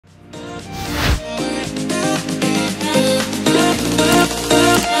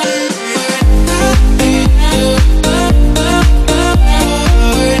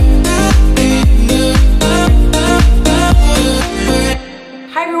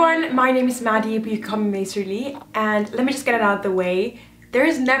everyone, my name is Maddie, but you call me Macerly, and let me just get it out of the way. There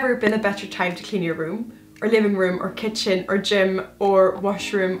has never been a better time to clean your room, or living room, or kitchen, or gym, or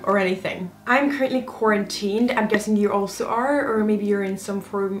washroom, or anything. I'm currently quarantined. I'm guessing you also are, or maybe you're in some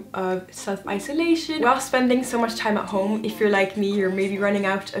form of self-isolation. While spending so much time at home, if you're like me, you're maybe running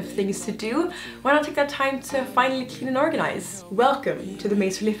out of things to do, why not take that time to finally clean and organize? Welcome to the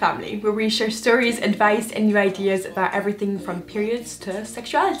Macerly family, where we share stories, advice, and new ideas about everything from periods to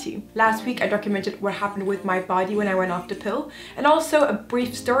sexuality. Last week, I documented what happened with my body when I went off the pill, and also a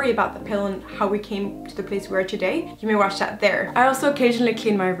brief story about the pill and how we came to the place we are today. You may watch that there. I also occasionally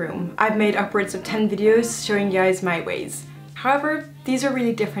clean my room. I've made upwards of 10 videos showing you guys my ways. However, these are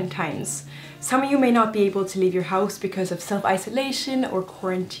really different times. Some of you may not be able to leave your house because of self-isolation or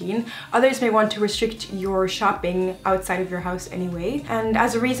quarantine. Others may want to restrict your shopping outside of your house anyway. And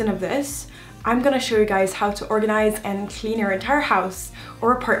as a reason of this, I'm gonna show you guys how to organize and clean your entire house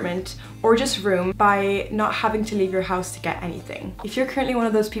or apartment or just room by not having to leave your house to get anything. If you're currently one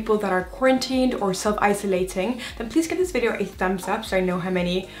of those people that are quarantined or self-isolating, then please give this video a thumbs up so I know how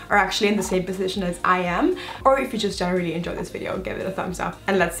many are actually in the same position as I am. Or if you just generally enjoy this video, give it a thumbs up.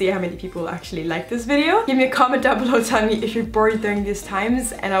 And let's see how many people actually like this video. Give me a comment down below telling me if you're bored during these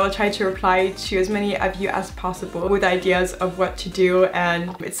times, and I will try to reply to as many of you as possible with ideas of what to do,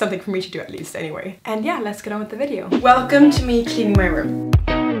 and it's something for me to do at least anyway. And yeah, let's get on with the video. Welcome to me cleaning my room.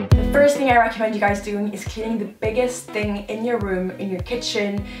 The first thing I recommend you guys doing is cleaning the biggest thing in your room, in your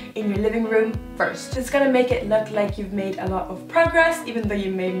kitchen, in your living room first. It's gonna make it look like you've made a lot of progress, even though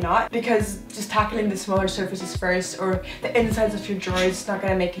you may not, because just tackling the smaller surfaces first or the insides of your drawers is not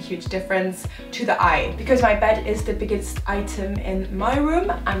gonna make a huge difference to the eye. Because my bed is the biggest item in my room,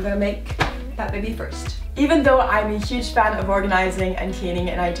 I'm gonna make that baby first. Even though I'm a huge fan of organizing and cleaning,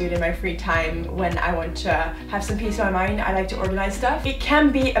 and I do it in my free time when I want to have some peace of my mind, I like to organize stuff. It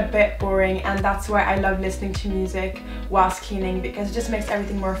can be a bit boring, and that's why I love listening to music whilst cleaning, because it just makes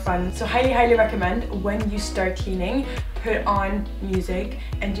everything more fun. So highly recommend when you start cleaning, put on music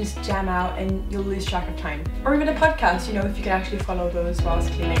and just jam out, and you'll lose track of time. Or even a podcast, you know, if you can actually follow those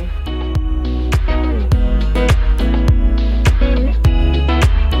whilst cleaning.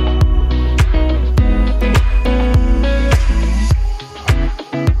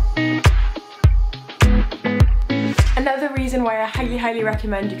 Another reason why I highly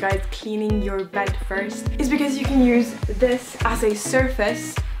recommend you guys cleaning your bed first is because you can use this as a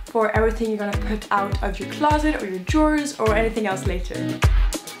surface for everything you're gonna put out of your closet or your drawers or anything else later.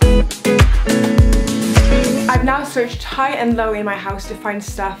 I've now searched high and low in my house to find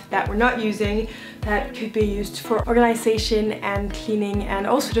stuff that we're not using that could be used for organization and cleaning and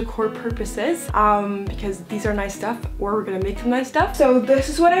also decor purposes, because these are nice stuff, or we're gonna make some nice stuff. So this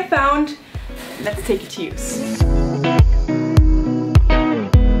is what I found. Let's take it to use.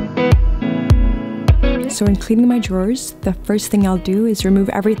 So in cleaning my drawers, the first thing I'll do is remove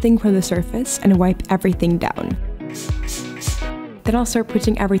everything from the surface and wipe everything down. Then I'll start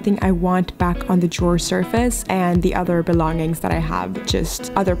putting everything I want back on the drawer surface and the other belongings that I have,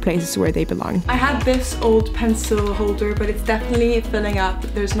 just other places where they belong. I had this old pencil holder, but it's definitely filling up.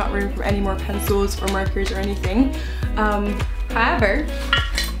 There's not room for any more pencils or markers or anything. However,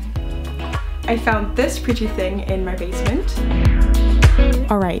 I found this pretty thing in my basement.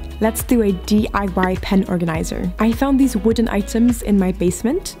 Alright, let's do a DIY pen organizer. I found these wooden items in my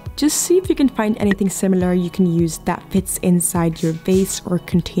basement. Just see if you can find anything similar you can use that fits inside your vase or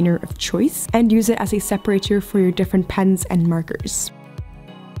container of choice, and use it as a separator for your different pens and markers.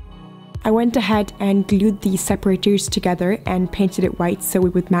 I went ahead and glued these separators together and painted it white so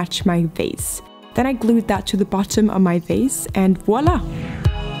it would match my vase. Then I glued that to the bottom of my vase, and voila!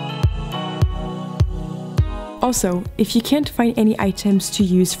 Also, if you can't find any items to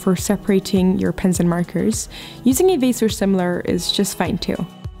use for separating your pens and markers, using a vase or similar is just fine too.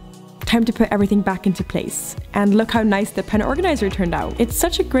 Time to put everything back into place. And look how nice the pen organizer turned out. It's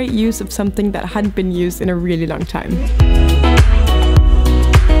such a great use of something that hadn't been used in a really long time.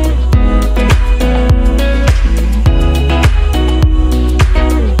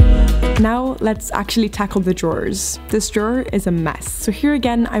 Now let's actually tackle the drawers. This drawer is a mess. So here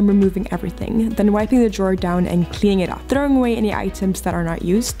again, I'm removing everything, then wiping the drawer down and cleaning it off, throwing away any items that are not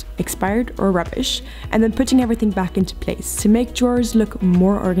used, expired, or rubbish, and then putting everything back into place. To make drawers look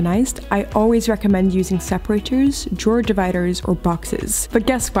more organized, I always recommend using separators, drawer dividers, or boxes. But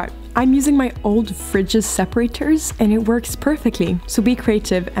guess what? I'm using my old fridge's separators and it works perfectly. So be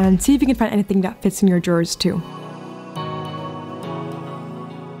creative and see if you can find anything that fits in your drawers too.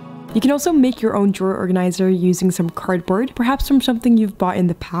 You can also make your own drawer organizer using some cardboard, perhaps from something you've bought in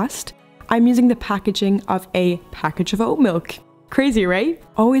the past. I'm using the packaging of a package of oat milk. Crazy, right?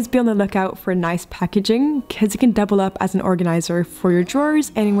 Always be on the lookout for nice packaging because it can double up as an organizer for your drawers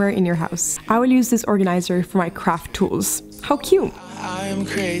anywhere in your house. I will use this organizer for my craft tools. How cute! I'm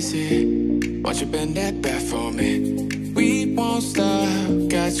crazy. Won't you bend that back for me? We won't stop.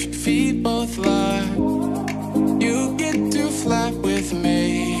 Got your feet both locked. You get to fly with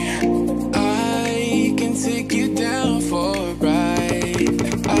me. I can take you down for a ride.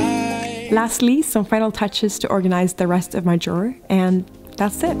 Lastly, some final touches to organize the rest of my drawer, and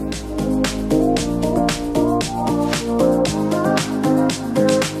that's it.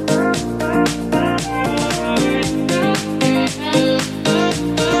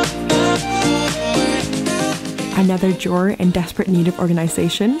 Another drawer in desperate need of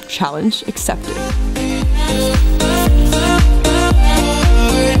organization. Challenge accepted.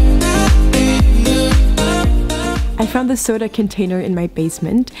 I found the soda container in my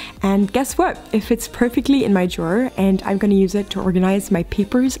basement, and guess what? It fits perfectly in my drawer, and I'm gonna use it to organize my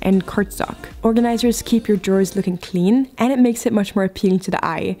papers and cardstock. Organizers keep your drawers looking clean, and it makes it much more appealing to the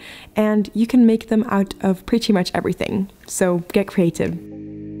eye, and you can make them out of pretty much everything, so get creative.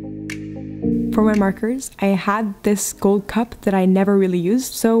 For my markers, I had this gold cup that I never really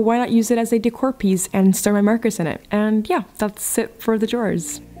used, so why not use it as a decor piece and store my markers in it? And yeah, that's it for the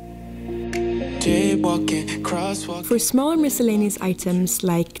drawers. For smaller miscellaneous items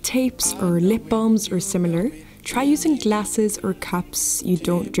like tapes or lip balms or similar, try using glasses or cups you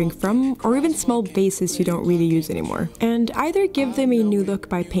don't drink from, or even small vases you don't really use anymore. And either give them a new look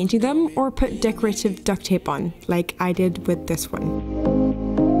by painting them or put decorative duct tape on, like I did with this one.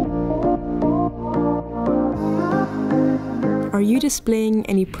 Are you displaying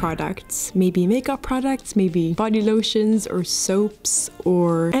any products? Maybe makeup products, maybe body lotions or soaps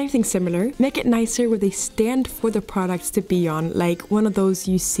or anything similar? Make it nicer with a stand for the products to be on, like one of those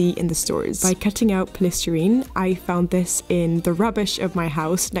you see in the stores. By cutting out polystyrene, I found this in the rubbish of my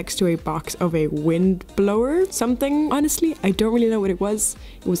house next to a box of a wind blower something. Honestly, I don't really know what it was.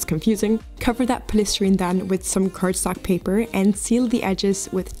 It was confusing. Cover that polystyrene then with some cardstock paper and seal the edges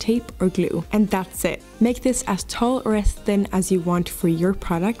with tape or glue. And that's it. Make this as tall or as thin as you want for your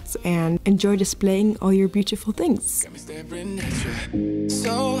products and enjoy displaying all your beautiful things.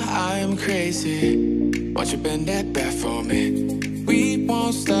 So I'm crazy. Won't you bend that back for me? We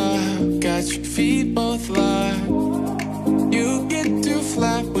won't stop. Got your feet both locked. You get to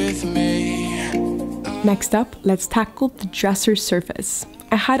fly with me. Next up, let's tackle the dresser surface.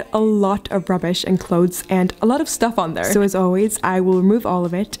 I had a lot of rubbish and clothes and a lot of stuff on there. So as always, I will remove all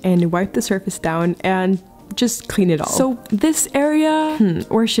of it and wipe the surface down and just clean it all. So this area,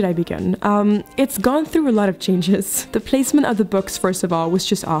 where should I begin? It's gone through a lot of changes. The placement of the books, first of all, was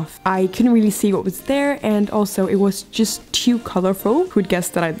just off. I couldn't really see what was there, and also it was just too colorful. Who'd guess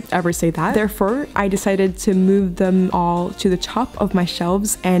that I'd ever say that? Therefore, I decided to move them all to the top of my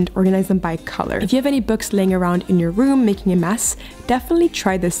shelves and organize them by color. If you have any books laying around in your room making a mess, definitely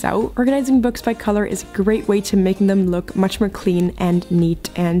try this out. Organizing books by color is a great way to making them look much more clean and neat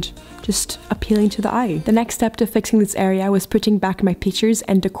and just appealing to the eye. The next step to fixing this area was putting back my pictures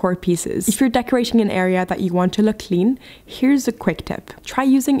and decor pieces. If you're decorating an area that you want to look clean, here's a quick tip. Try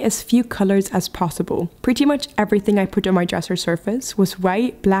using as few colors as possible. Pretty much everything I put on my dresser surface was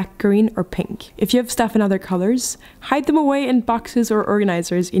white, black, green, or pink. If you have stuff in other colors, hide them away in boxes or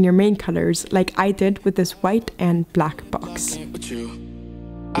organizers in your main colors, like I did with this white and black box.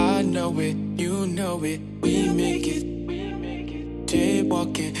 I know it, you know it, we make it.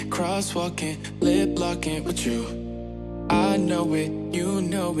 Jaywalking, crosswalking, lip locking with you. I know it, you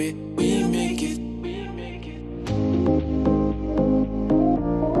know it, we make it.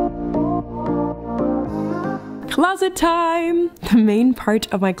 Closet time! The main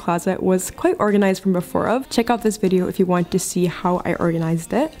part of my closet was quite organized from before of. Check out this video if you want to see how I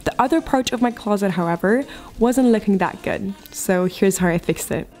organized it. The other part of my closet, however, wasn't looking that good. So here's how I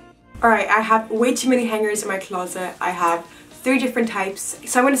fixed it. Alright, I have way too many hangers in my closet. I have 3 different types,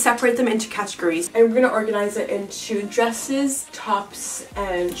 so I'm going to separate them into categories, and we're going to organize it into dresses, tops,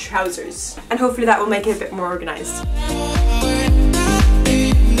 and trousers, and hopefully that will make it a bit more organized.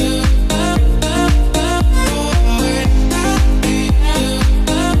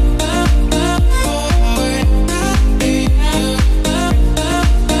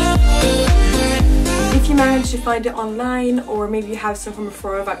 To find it online, or maybe you have some from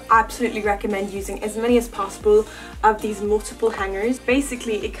before, I absolutely recommend using as many as possible of these multiple hangers.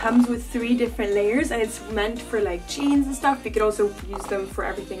 Basically, it comes with 3 different layers, and it's meant for like jeans and stuff. You could also use them for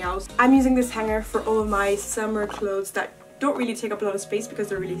everything else. I'm using this hanger for all of my summer clothes that don't really take up a lot of space because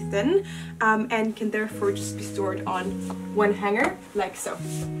they're really thin, and can therefore just be stored on one hanger, like so.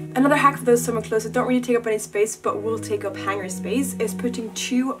 Another hack for those summer clothes that don't really take up any space but will take up hanger space is putting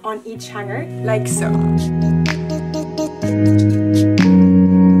 2 on each hanger, like so.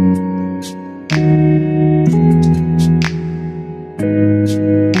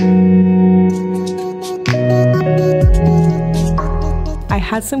 I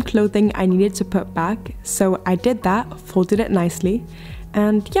had some clothing I needed to put back, so I did that, folded it nicely,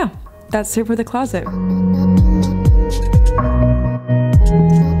 and yeah, that's it for the closet.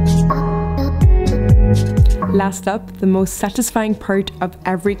 Last up, the most satisfying part of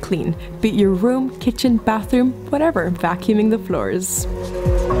every clean, be it your room, kitchen, bathroom, whatever, vacuuming the floors.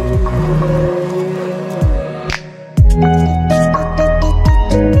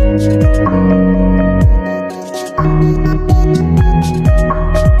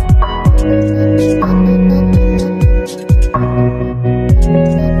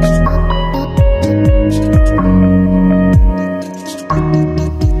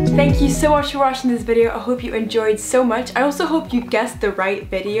 Thank you so much for watching this video. I hope you enjoyed so much. I also hope you guessed the right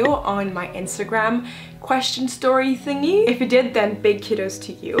video on my Instagram question story thingy. If you did, then big kudos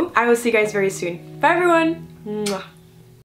to you. I will see you guys very soon. Bye everyone! Mwah.